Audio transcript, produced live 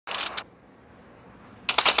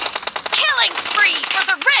spree for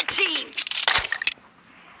the red team!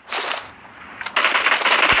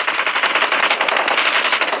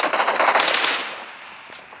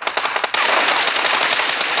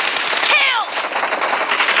 Kill!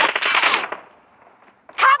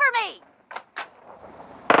 Cover me!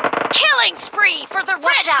 Killing spree for the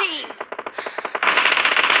red team!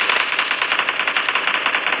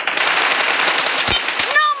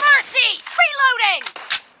 No mercy! Reloading!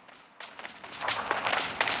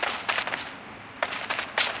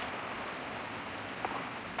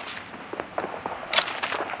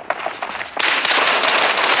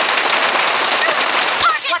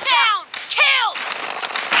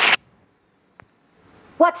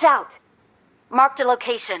 Watch out! Marked a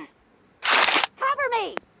location. Cover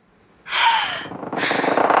me!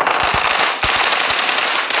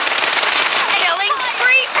 Killing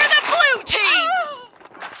spree for the blue team!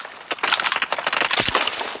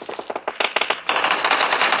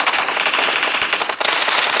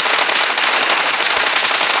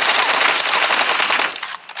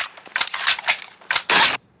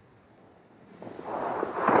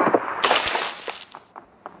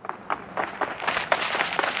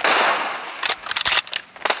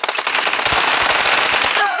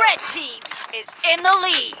 Is in the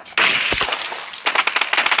lead.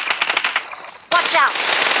 Watch out!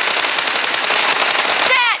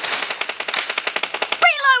 Dead!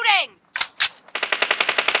 Reloading!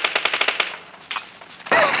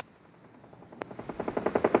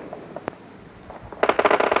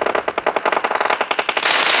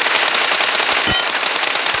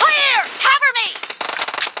 Clear! Cover me!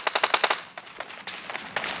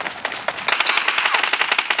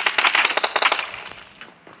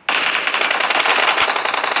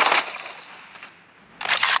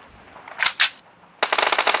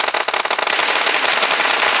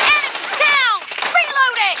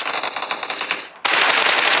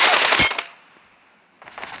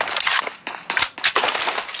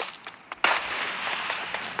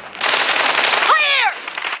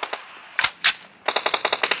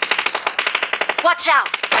 Watch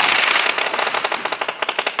out!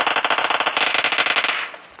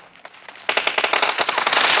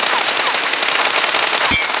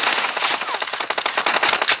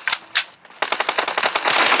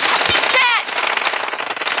 Dead!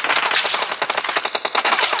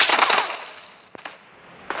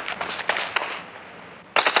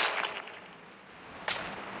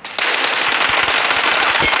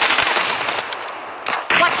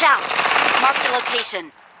 Watch out! Mark the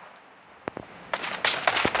location.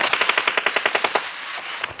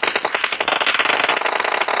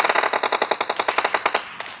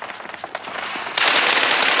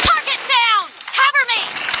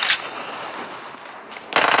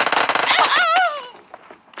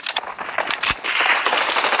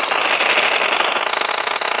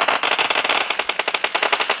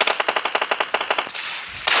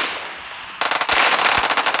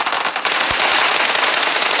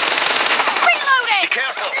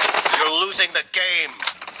 Losing the game.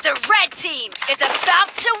 The red team is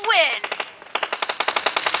about to win.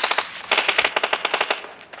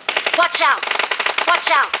 Watch out! Watch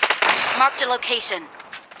out! Marked a location.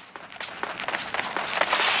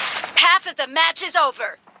 Half of the match is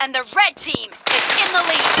over, and the red team is in the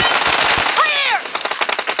lead. Clear!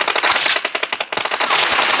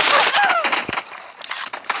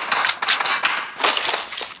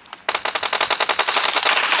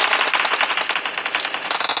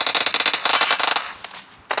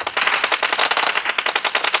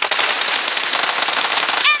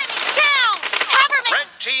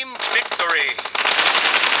 Team victory!